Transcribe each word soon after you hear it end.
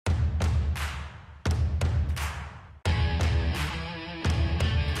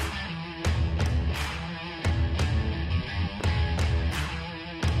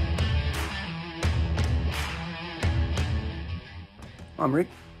I'm Rick,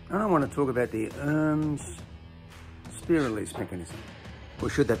 and I want to talk about the Ermes spear release mechanism. Or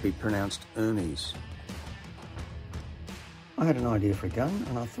should that be pronounced Ermes? I had an idea for a gun,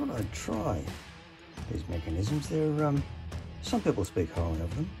 and I thought I'd try these mechanisms. Some people speak highly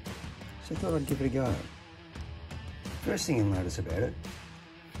of them, so I thought I'd give it a go. First thing you'll notice about it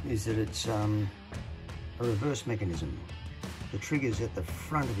is that it's a reverse mechanism. The trigger's at the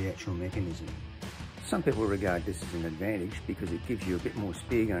front of the actual mechanism. Some people regard this as an advantage because it gives you a bit more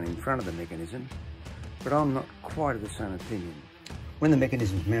spear gun in front of the mechanism, but I'm not quite of the same opinion. When the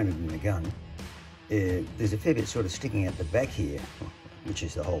mechanism's mounted in the gun, there's a fair bit sort of sticking out the back here, which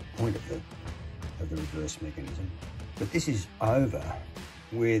is the whole point of the reverse mechanism. But this is over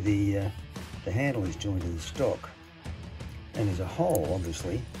where the handle is joined to the stock, and there's a hole,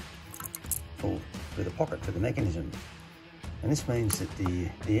 obviously, for the pocket for the mechanism. And this means that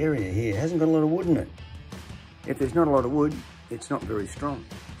the area here hasn't got a lot of wood in it. If there's not a lot of wood, it's not very strong.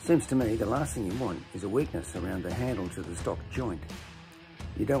 Seems to me the last thing you want is a weakness around the handle to the stock joint.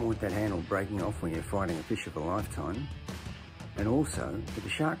 You don't want that handle breaking off when you're fighting a fish of a lifetime. And also, if a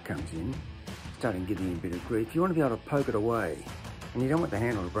shark comes in, starting giving you a bit of grief, you want to be able to poke it away. And you don't want the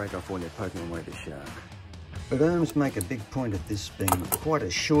handle to break off while you're poking away the shark. But Ermes make a big point of this being quite a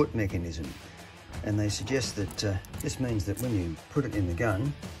short mechanism. And they suggest that this means that when you put it in the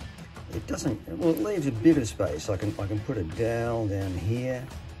gun, it doesn't, well, it leaves a bit of space. I can put a dowel down here,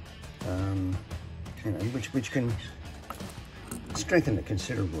 you know, which can strengthen it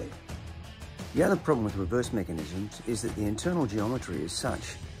considerably. The other problem with reverse mechanisms is that the internal geometry is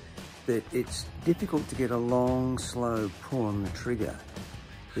such that it's difficult to get a long, slow pull on the trigger.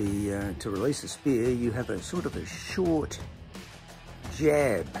 To release a spear, you have a sort of a short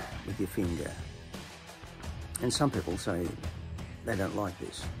jab with your finger. And some people say they don't like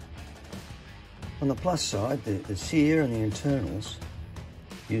this. On the plus side, the sear and the internals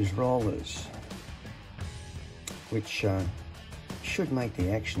use rollers, which should make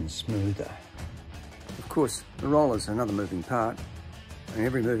the action smoother. Of course, the roller's another moving part, and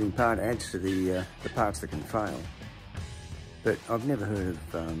every moving part adds to the parts that can fail. But I've never heard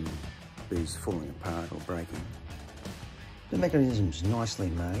of these falling apart or breaking. The mechanism's nicely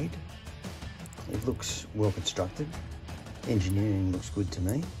made. It looks well constructed. Engineering looks good to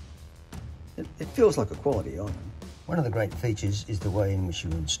me. It feels like a quality item. One of the great features is the way in which you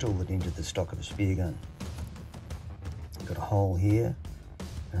install it into the stock of a spear gun. You've got a hole here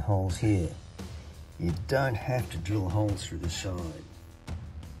and holes here. You don't have to drill holes through the side.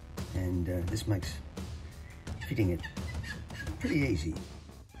 And this makes fitting it pretty easy.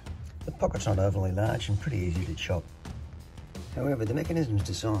 The pocket's not overly large and pretty easy to chop. However, the mechanism's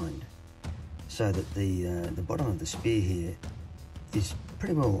designed so that the bottom of the spear here is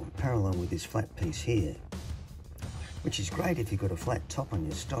pretty well parallel with this flat piece here, which is great if you've got a flat top on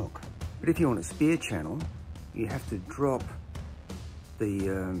your stock. But if you want a spear channel, you have to drop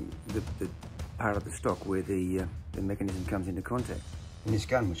the part of the stock where the mechanism comes into contact. In this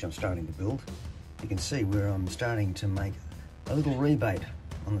gun, which I'm starting to build, you can see where I'm starting to make a little rebate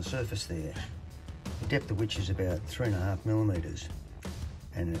on the surface there, the depth of which is about 3.5 millimeters.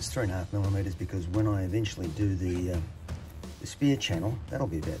 And it's 3.5 millimeters because when I eventually do the spear channel, that'll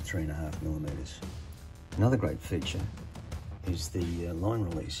be about 3.5 millimeters. Another great feature is the line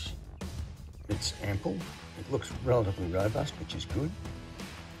release. It's ample, it looks relatively robust, which is good,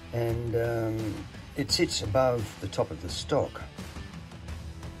 and it sits above the top of the stock.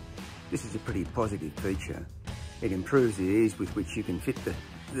 This is a pretty positive feature. It improves the ease with which you can fit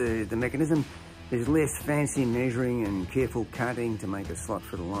the mechanism. There's less fancy measuring and careful cutting to make a slot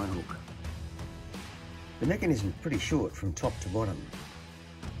for the line hook. The mechanism is pretty short from top to bottom.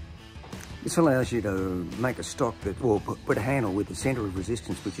 This allows you to make a stock or put a handle with the centre of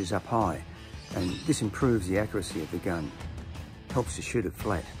resistance which is up high, and this improves the accuracy of the gun. Helps to shoot it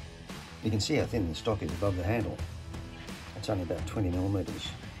flat. You can see how thin the stock is above the handle. It's only about 20 millimeters,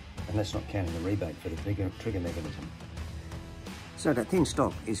 and that's not counting the rebate for the trigger mechanism. So that thin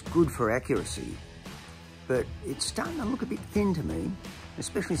stock is good for accuracy, but it's starting to look a bit thin to me,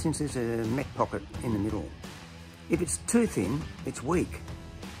 especially since there's a mech pocket in the middle. If it's too thin, it's weak.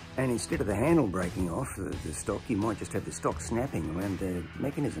 And instead of the handle breaking off the stock, you might just have the stock snapping around the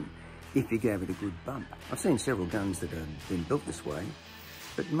mechanism if you gave it a good bump. I've seen several guns that have been built this way,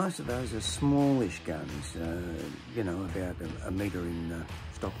 but most of those are smallish guns, you know, about a metre in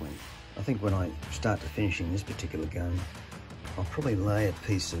stock length. I think when I start to finishing this particular gun, I'll probably lay a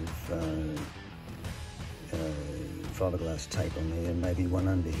piece of fiberglass tape on there, and maybe one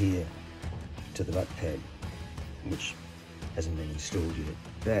under here to the butt pad, which hasn't been installed yet.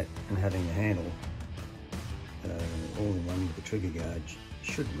 That and having the handle all-in-one with the trigger guard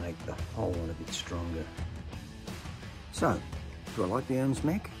should make the whole lot a bit stronger. So, do I like the Ermes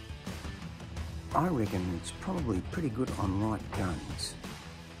mech? I reckon it's probably pretty good on light guns.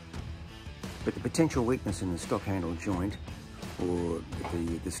 But the potential weakness in the stock handle joint, or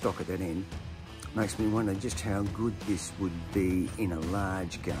the stock at that end, makes me wonder just how good this would be in a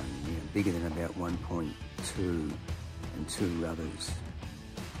large gun, you know, bigger than about 1.2 and 2 others.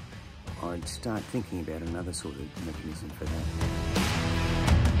 I'd start thinking about another sort of mechanism for that.